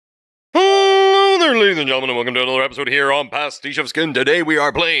Ladies and gentlemen, welcome to another episode here on PasticheofSkin. Today we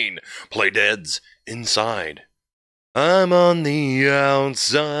are playing Playdead's Inside. I'm on the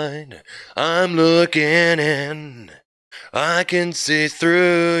outside, I'm looking in. I can see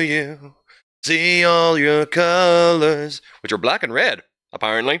through you, see all your colors, which are black and red,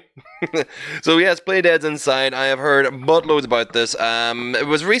 apparently. So yes, Playdead's Inside. I have heard buttloads about this. It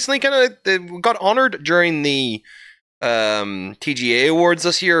was recently it got honored during the TGA awards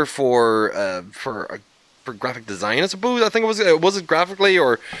this year for graphic design, I suppose. I think was it graphically,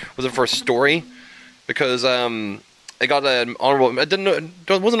 or was it for story? Because it got an honorable. It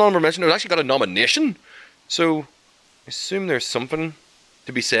wasn't an honorable mention. It actually got a nomination. So I assume there's something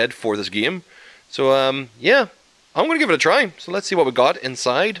to be said for this game. So yeah, I'm gonna give it a try. So let's see what we got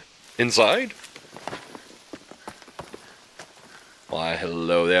inside. Inside. Why,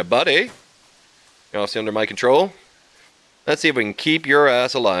 hello there, buddy. You're obviously under my control. Let's see if we can keep your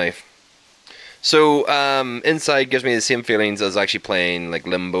ass alive. So, Inside gives me the same feelings as actually playing like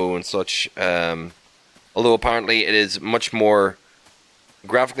Limbo and such. Although apparently it is much more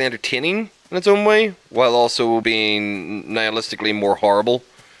graphically entertaining in its own way, while also being nihilistically more horrible.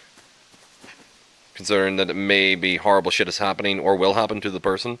 Considering that it may be horrible shit is happening or will happen to the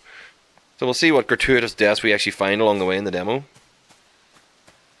person. So we'll see what gratuitous deaths we actually find along the way in the demo.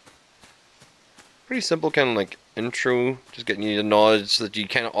 Pretty simple kind of like intro, just getting you the knowledge that you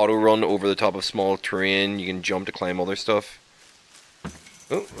kind of auto run over the top of small terrain. You can jump to climb other stuff.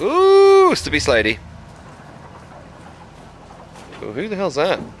 Ooh, Stippy Slidey. Oh, who the hell's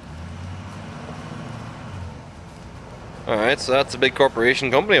that? Alright, so that's a big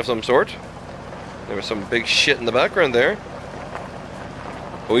corporation company of some sort. There was some big shit in the background there.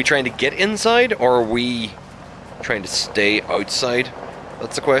 Are we trying to get inside, or are we trying to stay outside?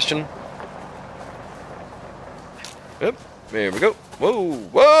 That's the question. Yep, there we go. Whoa,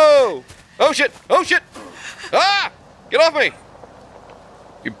 whoa! Oh shit! Oh shit! Ah! Get off me!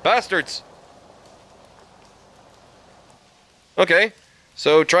 You bastards! Okay,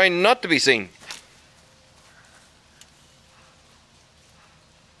 so try not to be seen.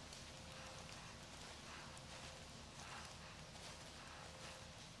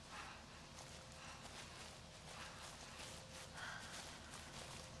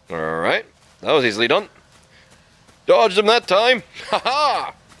 Alright, that was easily done. Dodged him that time!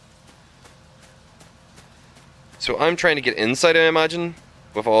 Haha! So I'm trying to get inside, I imagine,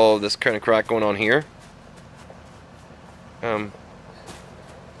 with all this kind of crack going on here. I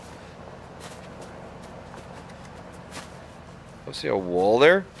see a wall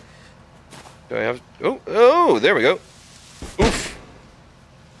there. Do I have... Oh, there we go. Oof!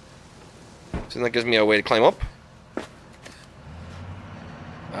 So that gives me a way to climb up.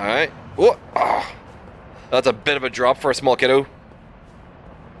 Alright. Oh! Ah. That's a bit of a drop for a small kiddo.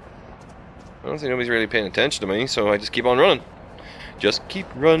 I don't think nobody's really paying attention to me, so I just keep on running. Just keep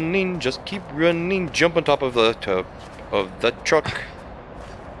running, jump on top of the truck.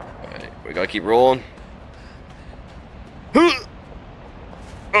 Alright, we gotta keep rolling.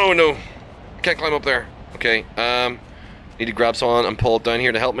 Oh no! I can't climb up there. Okay, need to grab someone and pull it down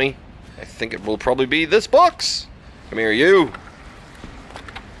here to help me. I think it will probably be this box! Come here, you!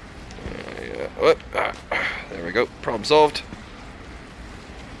 There we go. Problem solved.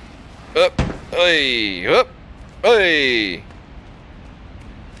 Up, hey, up, hey.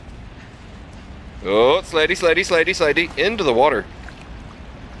 Oh, slidey, into the water.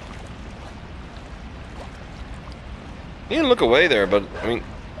 You didn't look away there, but I mean.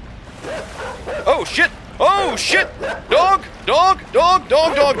 Oh shit! Oh shit! Dog! Do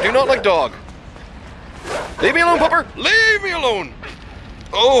not like dog. Leave me alone, pupper! Leave me alone!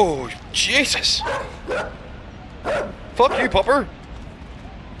 Oh, Jesus! Fuck you, pupper!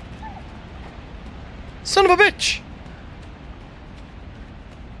 Son of a bitch!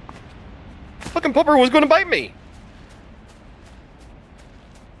 Fucking pupper was gonna bite me!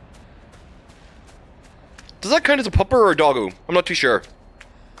 Does that count as a pupper or a doggo? I'm not too sure.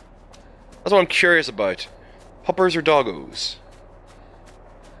 That's what I'm curious about. Puppers or doggos?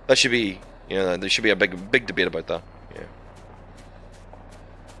 That should be... Yeah, there should be a big debate about that. Yeah.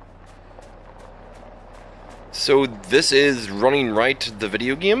 So this is Running Right, the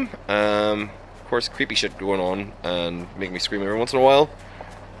video game. Of course, creepy shit going on and making me scream every once in a while.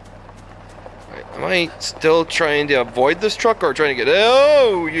 Right, am I still trying to avoid this truck or trying to get...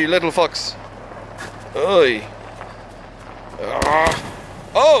 Oh, you little fucks. Oi.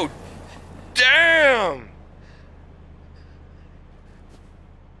 Oh, damn!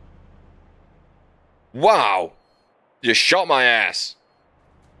 Wow. You shot my ass.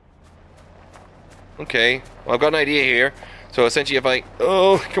 Okay, well, I've got an idea here. So essentially if I...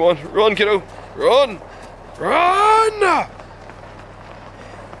 Oh, come on. Run, kiddo. Run. Run! Up.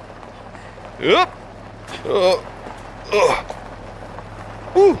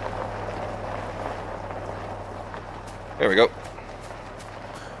 Woo. There we go.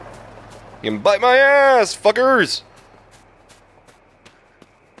 You can bite my ass, fuckers!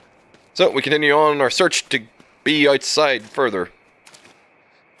 So, we continue on our search to be outside further.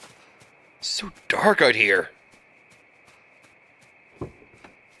 It's so dark out here.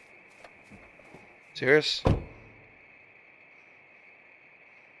 Serious?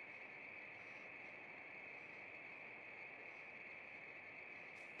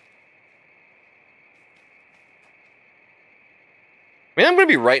 Man, I'm gonna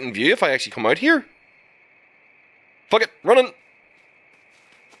be right in view if I actually come out here. Fuck it, running!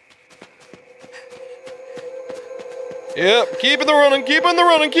 Yep, keep on the running, keep on the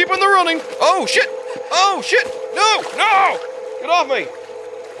running, keep on the running! Oh shit! Oh shit! No! No! Get off me!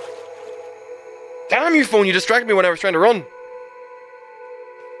 Damn you phone, you distracted me when I was trying to run.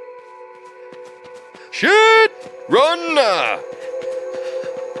 Shit! Run!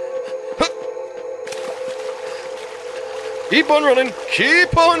 Keep on running!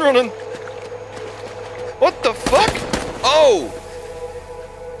 Keep on running! What the fuck? Oh!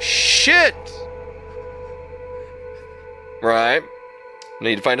 Shit! Right.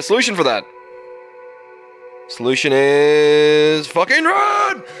 Need to find a solution for that. Solution is... fucking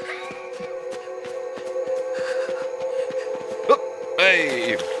run! Oh,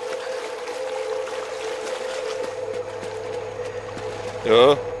 hey!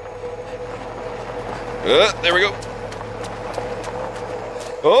 There we go.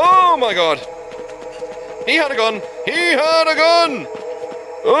 Oh my god! He had a gun! He had a gun!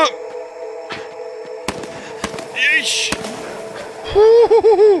 Yeesh!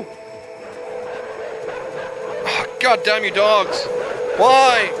 Oh, god damn you dogs!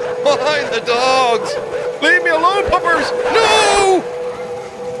 Why? Why the dogs? Leave me alone, puppers! No!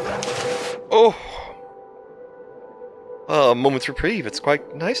 Oh. A moment's reprieve. It's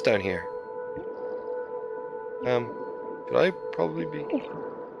quite nice down here. Could I probably be...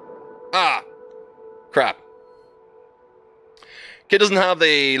 Ah! Crap. Kid doesn't have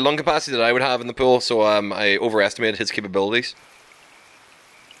the lung capacity that I would have in the pool, so I overestimated his capabilities.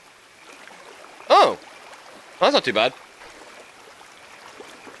 Oh! That's not too bad.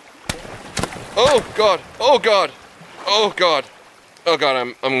 Oh god! Oh god! Oh god! Oh god,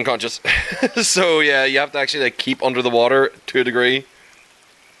 I'm unconscious. So yeah, you have to actually like keep under the water to a degree.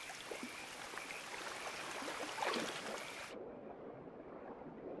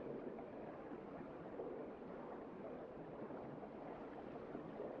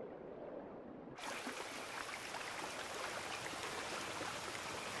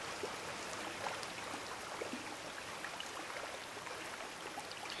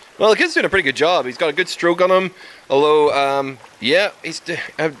 Well, the kid's doing a pretty good job. He's got a good stroke on him. Although, yeah, is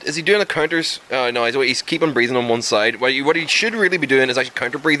he doing the counters? No, he's keeping breathing on one side. What he should really be doing is actually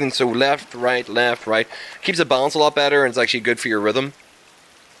counter breathing. So left, right, left, right. Keeps the balance a lot better, and it's actually good for your rhythm.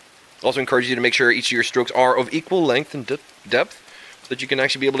 Also encourages you to make sure each of your strokes are of equal length and depth, so that you can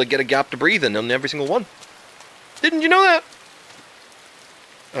actually be able to get a gap to breathe in on every single one. Didn't you know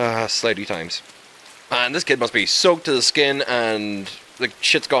that? Slightly times. Man, this kid must be soaked to the skin and... the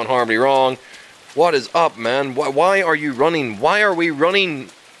shit's gone horribly wrong. What is up, man? Why are you running? Why are we running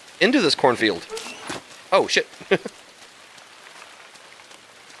into this cornfield? Oh, shit.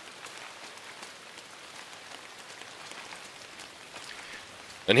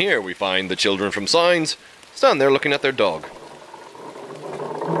 And here we find the children from Signs stand there looking at their dog.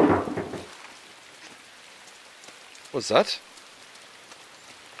 What's that?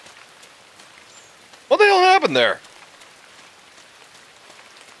 What the hell happened there?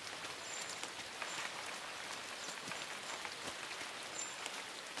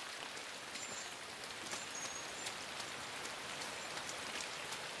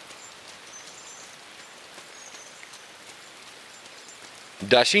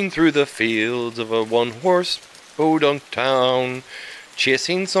 Dashing through the fields of a one-horse podunk town,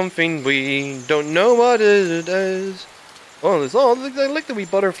 chasing something we don't know what it is. Oh, there's all I like the wee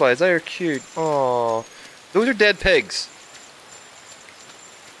butterflies. They are cute. Aw, those are dead pigs.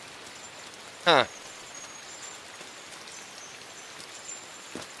 Huh.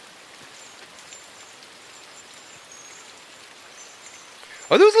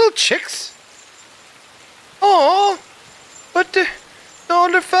 Are those little chicks? Aw, but all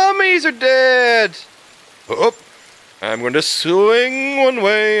their families are dead. Oh, I'm going to swing one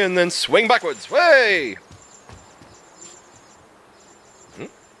way and then swing backwards. Way.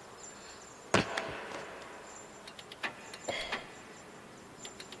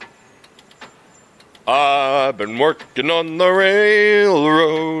 I've been working on the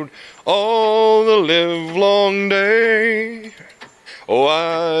railroad all the livelong day. Oh,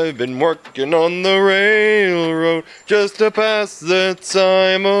 I've been working on the railroad just to pass the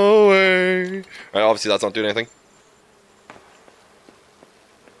time away. Alright, obviously that's not doing anything.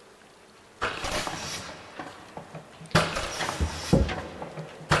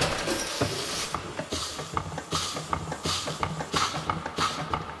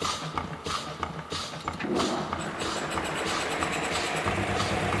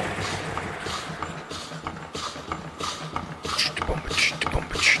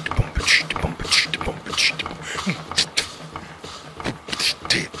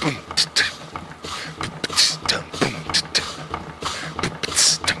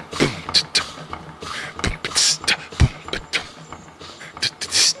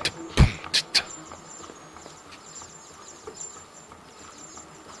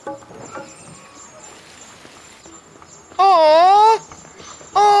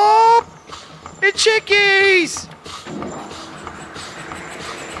 Chickies!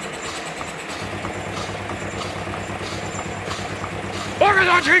 Look at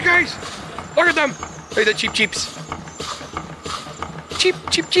the chickies! Look at them! Look at the cheap cheeps. Cheap,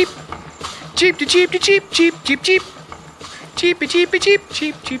 cheap, cheap. Cheap to cheap to cheap, cheap, cheap, cheap. Cheapy, cheapy, cheap,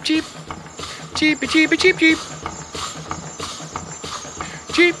 cheap, cheap, cheap. Cheapy, cheapy, cheap, cheap.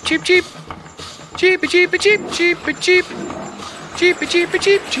 Cheap, cheap, cheap. Cheapy, cheapy, cheap, cheapy, cheap. Cheapy, cheapy,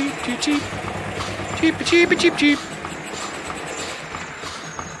 cheap, cheap, cheap, cheap. Cheap, cheap, cheap, cheap.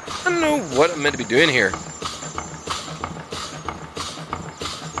 I don't know what I'm meant to be doing here.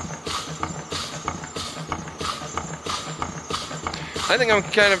 I think I'm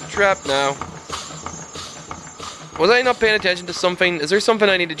kind of trapped now. Was I not paying attention to something? Is there something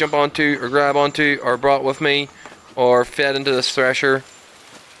I need to jump onto, or grab onto, or brought with me, or fed into this thresher?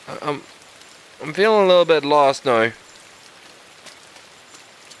 I'm feeling a little bit lost now.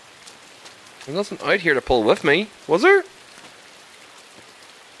 There's nothing out here to pull with me, was there?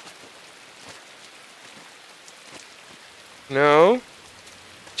 No.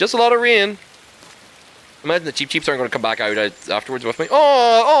 Just a lot of rain. Imagine the cheap cheeps aren't going to come back out afterwards with me.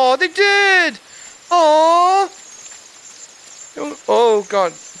 Oh, they did! Oh! Oh,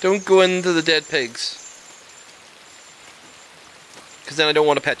 God. Don't go into the dead pigs. Because then I don't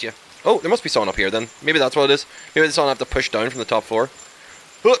want to pet you. Oh, there must be someone up here then. Maybe that's what it is. Maybe there's someone I have to push down from the top floor.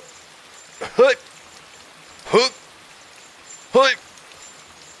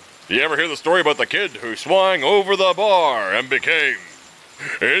 You ever hear the story about the kid who swung over the bar and became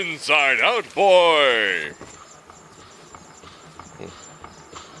Inside Out Boy?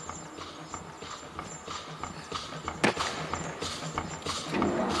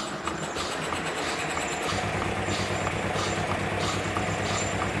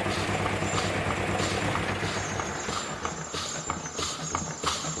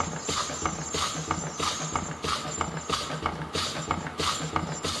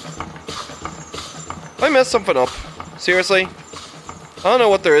 I messed something up. Seriously? I don't know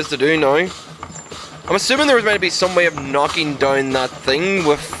what there is to do now. I'm assuming there was meant to be some way of knocking down that thing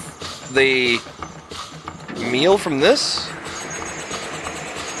with the meal from this.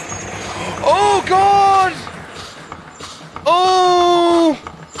 Oh, God! Oh!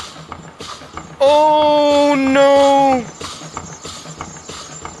 Oh, no!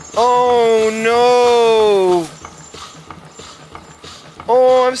 Oh, no!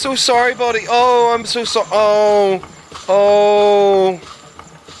 Oh, I'm so sorry, buddy. Oh, I'm so sorry. Oh. Oh.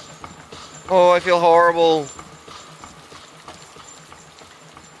 Oh, I feel horrible.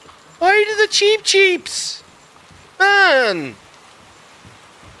 Why do the cheap cheeps? Man.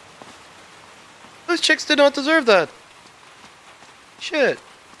 Those chicks did not deserve that. Shit.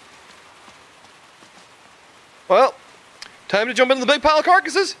 Well, time to jump into the big pile of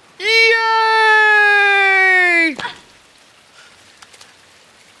carcasses. Yay!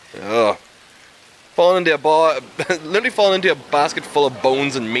 Ugh. Falling into literally falling into a basket full of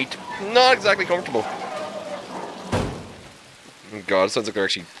bones and meat. Not exactly comfortable. Oh God, it sounds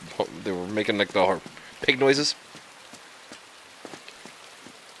like they were making like the pig noises.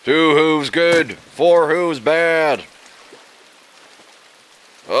 2 hooves good, 4 hooves bad.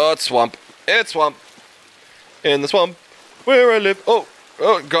 Oh, it's swamp. It's swamp. In the swamp where I live. Oh,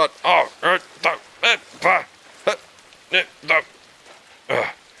 oh God. Oh,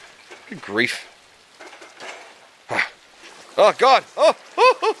 good grief. Oh, God.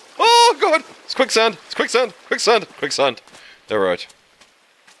 Oh, God. It's quicksand. It's quicksand. Quicksand. Quicksand. They're right.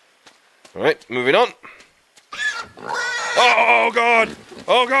 All right, moving on. Oh, God.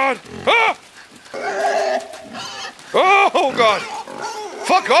 Oh, God. Ah! Oh, God.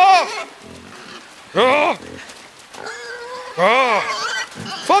 Fuck off. Oh! Oh!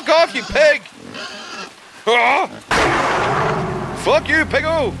 Fuck off, you pig! Oh! Fuck you,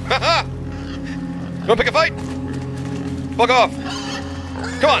 piggo! Haha! You wanna pick a fight? Fuck off!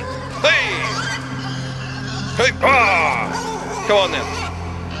 Come on! Hey! Hey! Ah! Come on then!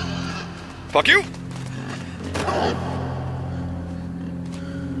 Fuck you!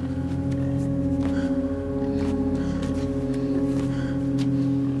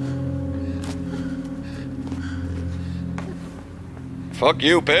 Fuck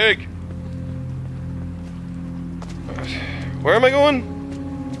you, pig! Where am I going?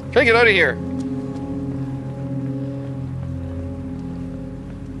 Can I get out of here?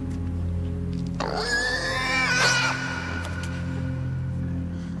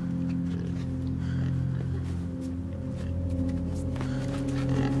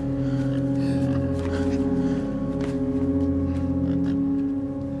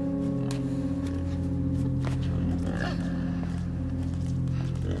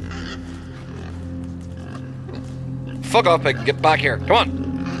 Fuck off, pig. Get back here. Come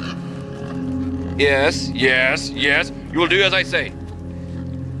on. Yes, yes, yes. You will do as I say.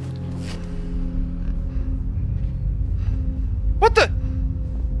 What the?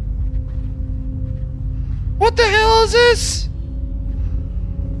 What the hell is this?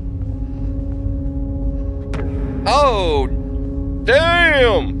 Oh,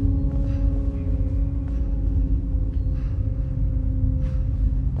 damn.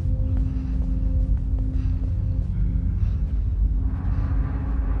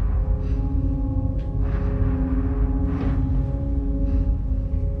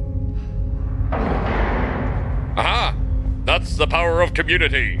 Aha! That's the power of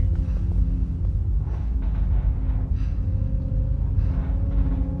community.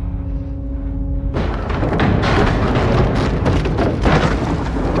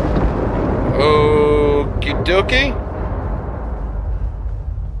 Okie dokie.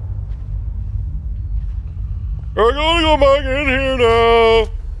 We're gonna go back in here now.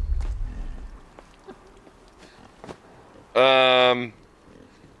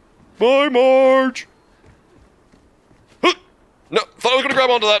 Bye, Marge. No, thought I was gonna grab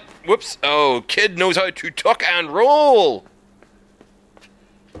onto that. Whoops. Oh, kid knows how to tuck and roll.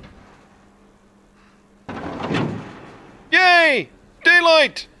 Yay!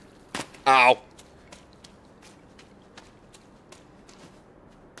 Daylight! Ow.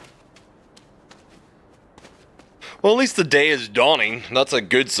 Well, at least the day is dawning. That's a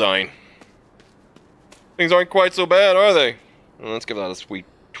good sign. Things aren't quite so bad, are they? Well, let's give that a sweet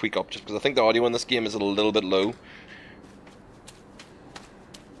tweak up, just because I think the audio in this game is a little bit low.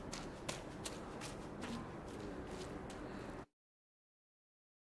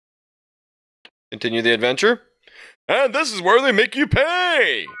 Continue the adventure. And this is where they make you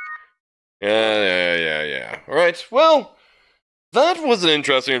pay! Yeah. Alright, well, that was an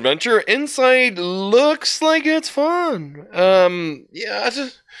interesting adventure. Inside looks like it's fun. Yeah,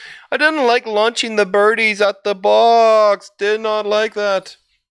 I didn't like launching the birdies at the box. Did not like that.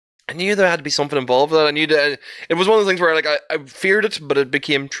 I knew there had to be something involved with that. I knew that it was one of the things where I feared it, but it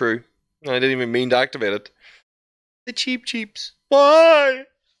became true. I didn't even mean to activate it. The cheaps. Why?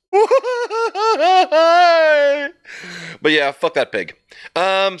 But yeah, fuck that pig.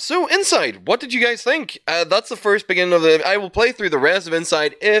 So Inside, what did you guys think? That's the first beginning of the... I will play through the rest of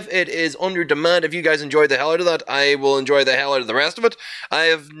Inside if it is under demand. If you guys enjoyed the hell out of that, I will enjoy the hell out of the rest of it.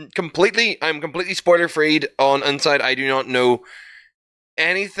 I'm completely spoiler-free on Inside. I do not know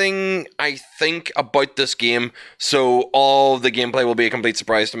anything, I think, about this game, so all the gameplay will be a complete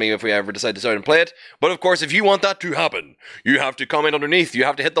surprise to me if we ever decide to start and play it. But of course, if you want that to happen, you have to comment underneath, you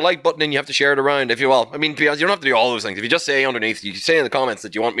have to hit the like button, and you have to share it around. If you will, I mean, to be honest, you don't have to do all those things. If you just say underneath, you say in the comments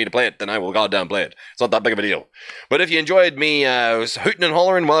that you want me to play it, then I will goddamn play it. It's not that big of a deal. But if you enjoyed me hooting and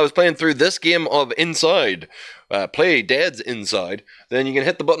hollering while I was playing through this game of Inside, Playdead's Inside, then you can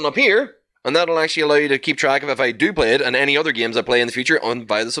hit the button up here, and that'll actually allow you to keep track of if I do play it and any other games I play in the future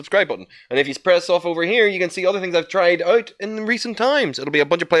via the subscribe button. And if you press off over here, you can see other things I've tried out in recent times. It'll be a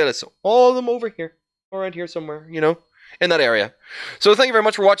bunch of playlists. All of them over here. Or right here somewhere, you know, in that area. So thank you very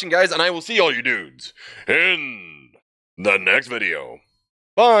much for watching, guys, and I will see all you dudes in the next video.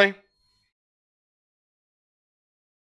 Bye.